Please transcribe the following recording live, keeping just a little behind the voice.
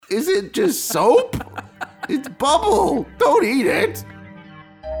Is it just soap? It's bubble. Don't eat it.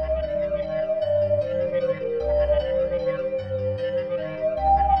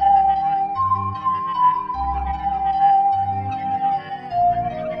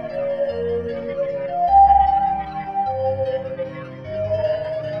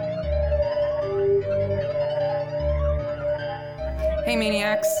 Hey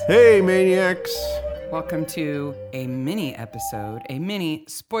Maniacs, Hey, maniacs. welcome to a mini episode, a mini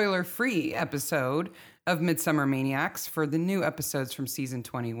spoiler-free episode of Midsummer Maniacs for the new episodes from season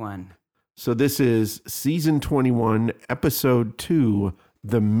 21. So this is season 21, episode 2,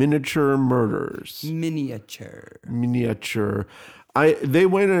 The Miniature Murders. Miniature. They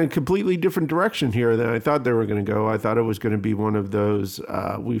went in a completely different direction here than I thought they were going to go. I thought it was going to be one of those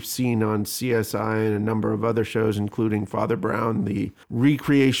we've seen on CSI and a number of other shows, including Father Brown, the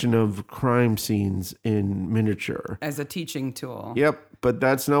recreation of crime scenes in miniature. As a teaching tool. Yep, but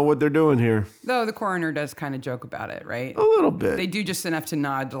that's not what they're doing here. Though the coroner does kind of joke about it, right? A little bit. They do just enough to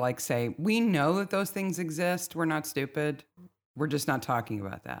nod to like say, we know that those things exist. We're not stupid. We're just not talking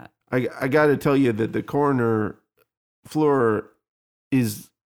about that. I got to tell you that the coroner, Fleur,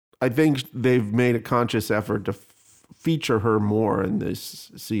 I think they've made a conscious effort to feature her more in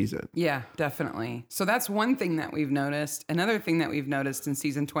this season. Yeah, definitely. So that's one thing that we've noticed. Another thing that we've noticed in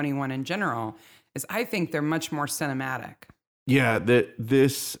season 21 in general is I think they're much more cinematic. Yeah,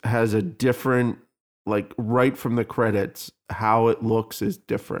 this has a different, like right from the credits, how it looks is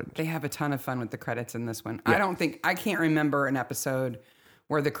different. They have a ton of fun with the credits in this one. Yeah. I can't remember an episode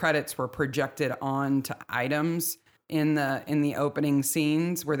where the credits were projected onto items in the opening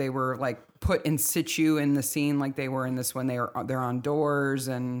scenes where they were like put in situ in the scene like they were in this one. They're on doors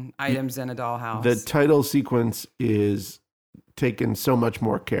and items in a dollhouse. The title sequence is taken so much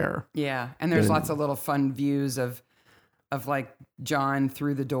more care. Yeah, and there's lots of little fun views of like John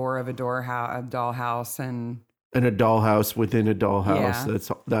through the door of a dollhouse and a dollhouse within a dollhouse. Yeah. That's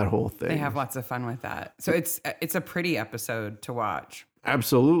that whole thing. they have lots of fun with that. So it's a pretty episode to watch.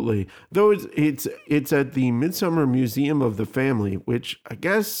 Absolutely. Though it's at the Midsummer Museum of the Family, which I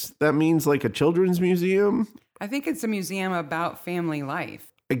guess that means like a children's museum. I think it's a museum about family life.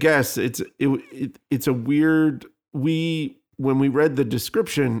 I guess it's a weird. When we read the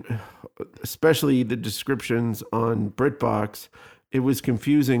description, especially the descriptions on BritBox, it was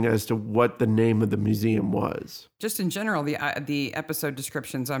confusing as to what the name of the museum was. Just in general, the episode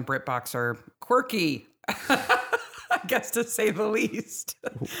descriptions on BritBox are quirky. I guess to say the least.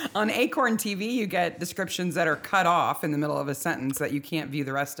 On Acorn TV, you get descriptions that are cut off in the middle of a sentence that you can't view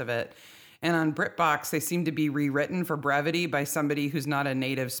the rest of it. And on BritBox, they seem to be rewritten for brevity by somebody who's not a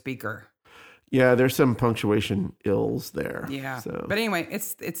native speaker. Yeah, there's some punctuation ills there. Yeah. So. But anyway,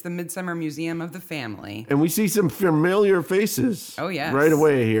 it's the Midsummer Museum of the Family. And we see some familiar faces. Oh, yes. Right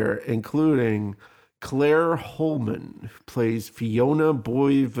away here, including Claire Holman, who plays Fiona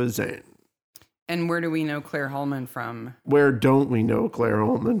Boy-Vazan. And where do we know Claire Holman from? Where don't we know Claire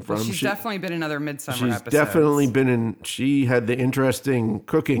Holman from? Well, she's definitely been in another Midsummer episodes. Definitely been in. She had the interesting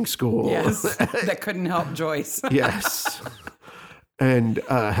cooking school. Yes, that couldn't help Joyce. Yes. And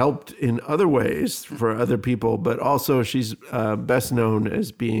helped in other ways for other people. But also she's best known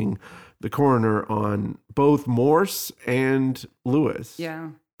as being the coroner on both Morse and Lewis.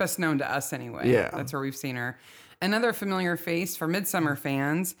 Yeah, best known to us anyway. Yeah. That's where we've seen her. Another familiar face for Midsummer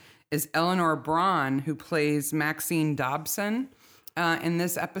fans is Eleanor Braun, who plays Maxine Dobson in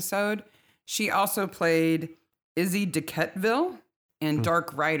this episode. She also played Izzy DeKetville in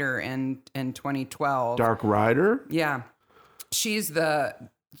Dark Rider in 2012. Dark Rider? Yeah. She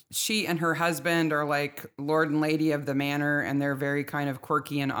and her husband are like Lord and Lady of the Manor, and they're very kind of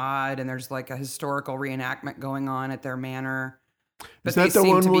quirky and odd, and there's like a historical reenactment going on at their manor. But they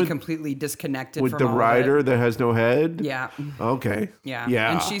seem to be completely disconnected with from the all rider of it. that has no head? Yeah. Okay. Yeah.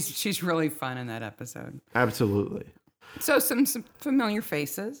 Yeah. And she's really fun in that episode. Absolutely. So some familiar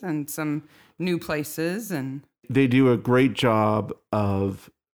faces and some new places, and they do a great job of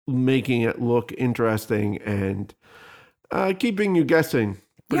making it look interesting and keeping you guessing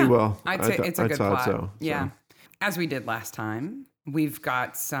pretty well. I'd say it's a good plot. So. Yeah. As we did last time, we've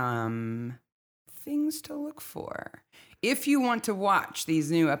got some things to look for. If you want to watch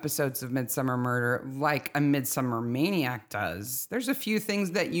these new episodes of Midsummer Murder like a Midsummer Maniac does, there's a few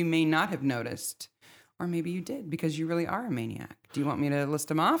things that you may not have noticed. Or maybe you did because you really are a maniac. Do you want me to list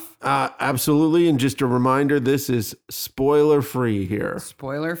them off? Absolutely. And just a reminder, this is spoiler free here.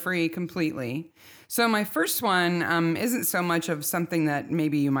 Spoiler free completely. So my first one isn't so much of something that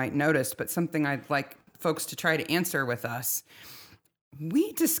maybe you might notice, but something I'd like folks to try to answer with us.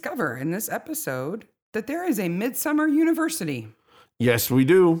 We discover in this episode that there is a Midsummer University. Yes, we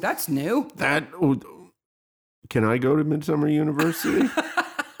do. That's new. Can I go to Midsummer University?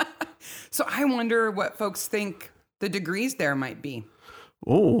 So I wonder what folks think the degrees there might be.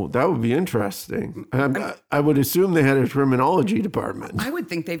 Oh, that would be interesting. I would assume they had a criminology department. I would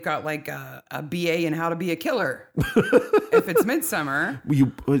think they've got like a BA in how to be a killer. If it's Midsummer.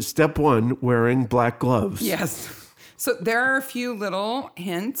 Step 1, wearing black gloves. Yes. So there are a few little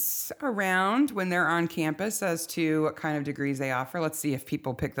hints around when they're on campus as to what kind of degrees they offer. Let's see if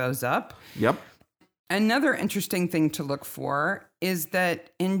people pick those up. Yep. Another interesting thing to look for is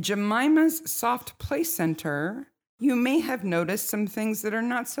that in Jemima's Soft Play Center, you may have noticed some things that are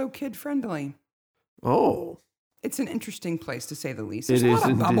not so kid-friendly. Oh. It's an interesting place, to say the least. There's It a is lot of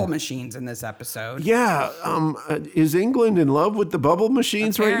indeed. bubble machines in this episode. Yeah. Is England in love with the bubble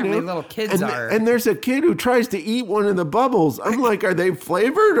machines Apparently, right now? little kids are. And there's a kid who tries to eat one of the bubbles. I'm like, are they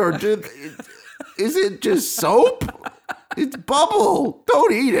flavored or is it just soap? It's bubble.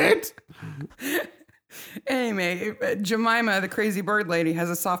 Don't eat it. Anyway, Jemima, the crazy bird lady, has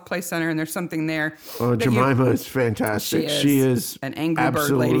a soft play center, and there's something there. Oh, Jemima is fantastic. She is an angry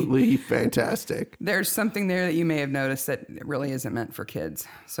bird lady. absolutely fantastic. There's something there that you may have noticed that really isn't meant for kids.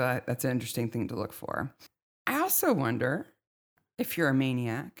 So that's an interesting thing to look for. I also wonder if you're a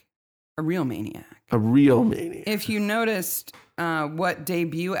maniac, a real maniac. A real maniac. If you noticed what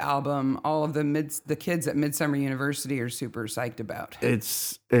debut album all of the kids at Midsummer University are super psyched about.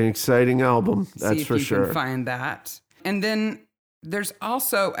 It's an exciting album, that's See if for you sure. can find that. And then there's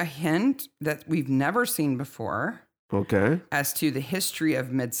also a hint that we've never seen before Okay. as to the history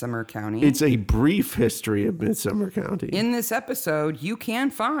of Midsummer County. It's a brief history of Midsummer County. In this episode, you can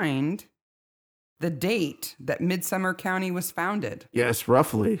find the date that Midsummer County was founded. Yes,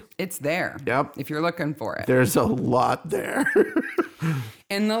 roughly. It's there. Yep. If you're looking for it. There's a lot there.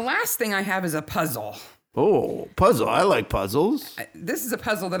 And the last thing I have is a puzzle. Oh, puzzle. I like puzzles. This is a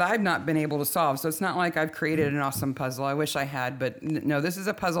puzzle that I've not been able to solve. So it's not like I've created an awesome puzzle. I wish I had, but no, this is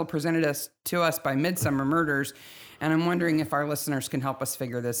a puzzle presented to us by Midsummer Murders. And I'm wondering if our listeners can help us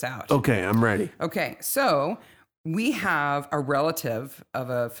figure this out. Okay, I'm ready. Okay, so we have a relative of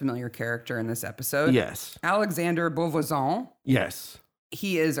a familiar character in this episode. Yes. Alexander Beauvoisin. Yes.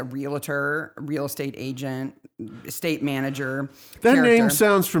 He is a realtor, real estate agent, estate manager. That character. name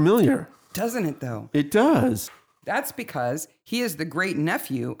sounds familiar. Doesn't it, though? It does. That's because he is the great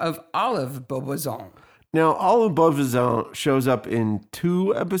nephew of Olive Beauvoisin. Now, Olive Beauvoisin shows up in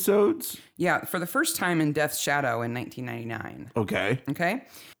 2 episodes. Yeah, for the first time in Death's Shadow in 1999. Okay. Okay?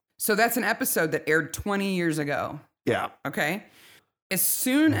 So that's an episode that aired 20 years ago. Yeah. Okay? As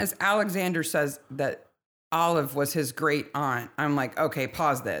soon as Alexander says that Olive was his great aunt, I'm like, okay,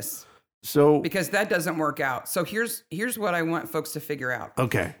 pause this. So, Because that doesn't work out. So here's what I want folks to figure out.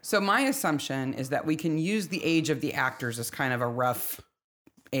 okay. So my assumption is that we can use the age of the actors as kind of a rough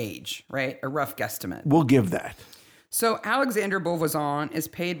age, right? A rough guesstimate. We'll give that. So Alexander Beauvoisin is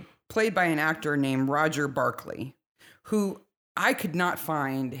played by an actor named Roger Barkley, who I could not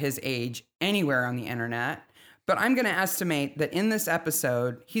find his age anywhere on the internet, but I'm going to estimate that in this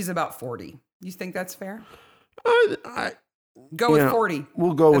episode, he's about 40. You think that's fair? Go with 40.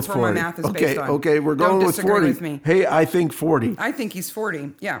 We'll go That's with where 40. my math is okay, based on. okay, we're Don't going with disagree 40. with me. Hey, I think 40. I think he's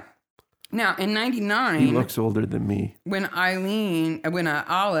 40. Yeah. Now, in 99, He looks older than me. when Olive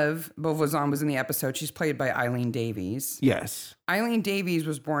Beauvoisin was in the episode, she's played by Eileen Davies. Yes. Eileen Davies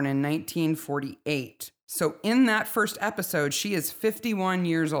was born in 1948. So in that first episode, she is 51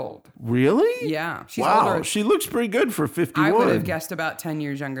 years old. Really? Yeah. She's Wow, older. she looks pretty good for 51. I would have guessed about 10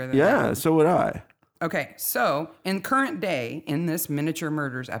 years younger than Yeah, that. so would I. Okay, so in current day, in this Miniature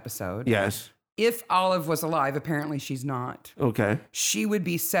Murders episode, Yes. if Olive was alive, apparently she's not, Okay. she would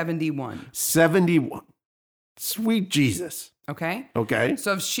be 71. 71. Sweet Jesus. Okay? Okay.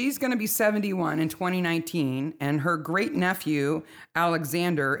 So if she's going to be 71 in 2019 and her great nephew,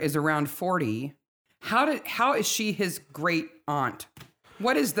 Alexander, is around 40, how is she his great aunt?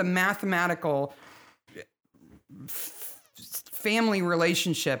 What is the mathematical family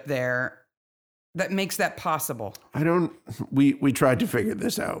relationship there that makes that possible? We tried to figure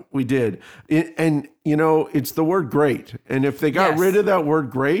this out. We did. And, you know, it's the word great. And if they got Yes. rid of that word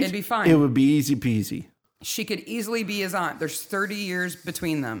great, It'd be fine. It would be easy peasy. She could easily be his aunt. There's 30 years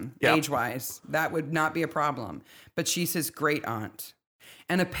between them, Yeah. age-wise. That would not be a problem. But she's his great aunt.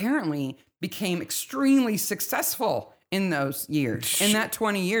 And apparently became extremely successful in those years. In that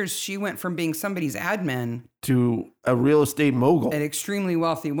 20 years, she went from being somebody's admin To a real estate mogul. an extremely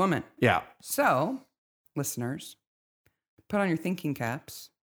wealthy woman. Yeah. So, listeners, put on your thinking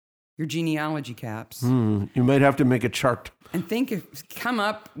caps, your genealogy caps, You might have to make a chart. and come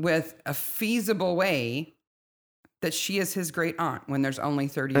up with a feasible way that she is his great aunt when there's only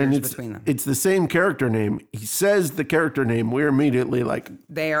 30 And years between them. it's the same character name. He says the character name. We're immediately like,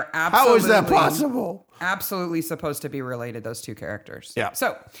 They are absolutely... how is that possible? Absolutely supposed to be related, those two characters. Yeah.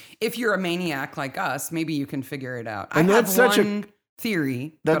 So if you're a maniac like us, maybe you can figure it out. And I that's have such one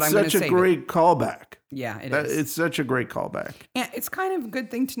theory, but That's I'm going to such a save great it. callback. Yeah, it is. It's such a great callback. And it's kind of a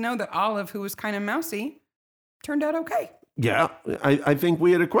good thing to know that Olive, who was kind of mousy, turned out okay. Yeah, I think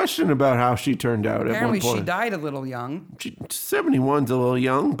we had a question about how she turned out Apparently at one she point. died a little young. 71's a little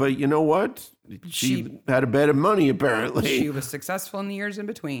young, but you know what? She had a bed of money, apparently. She was successful in the years in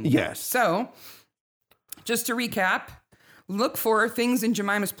between. Yes. So, just to recap, look for things in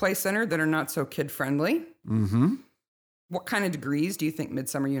Jemima's Play Center that are not so kid-friendly. Mm-hmm. What kind of degrees do you think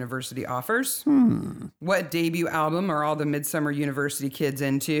Midsummer University offers? What debut album are all the Midsummer University kids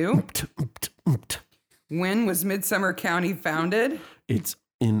into? When was Midsummer County founded? It's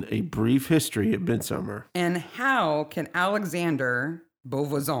in a brief history of Midsummer. And how can Alexander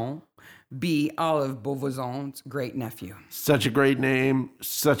Beauvoisin be Olive Beauvoisin's great nephew? Such a great name,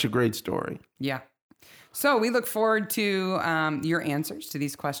 such a great story. Yeah. So we look forward to your answers to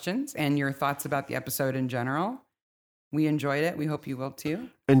these questions and your thoughts about the episode in general. We enjoyed it. We hope you will too.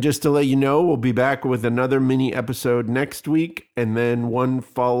 And just to let you know, we'll be back with another mini episode next week, and then one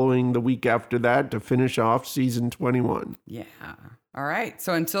following the week after that to finish off season 21. Yeah. All right.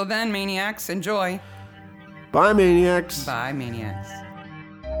 So until then, Maniacs, enjoy. Bye, Maniacs. Bye, Maniacs.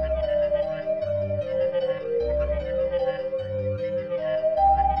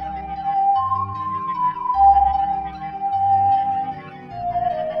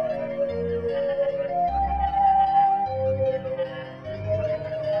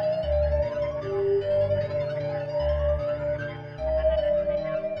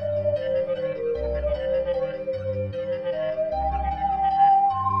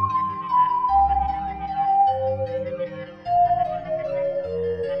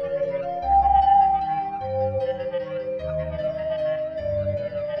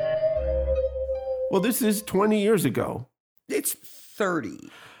 Well, this is 20 years ago. It's 30.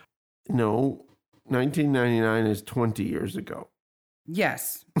 No, 1999 is 20 years ago.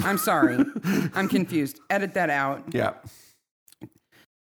 Yes. I'm sorry. I'm confused. Edit that out. Yeah.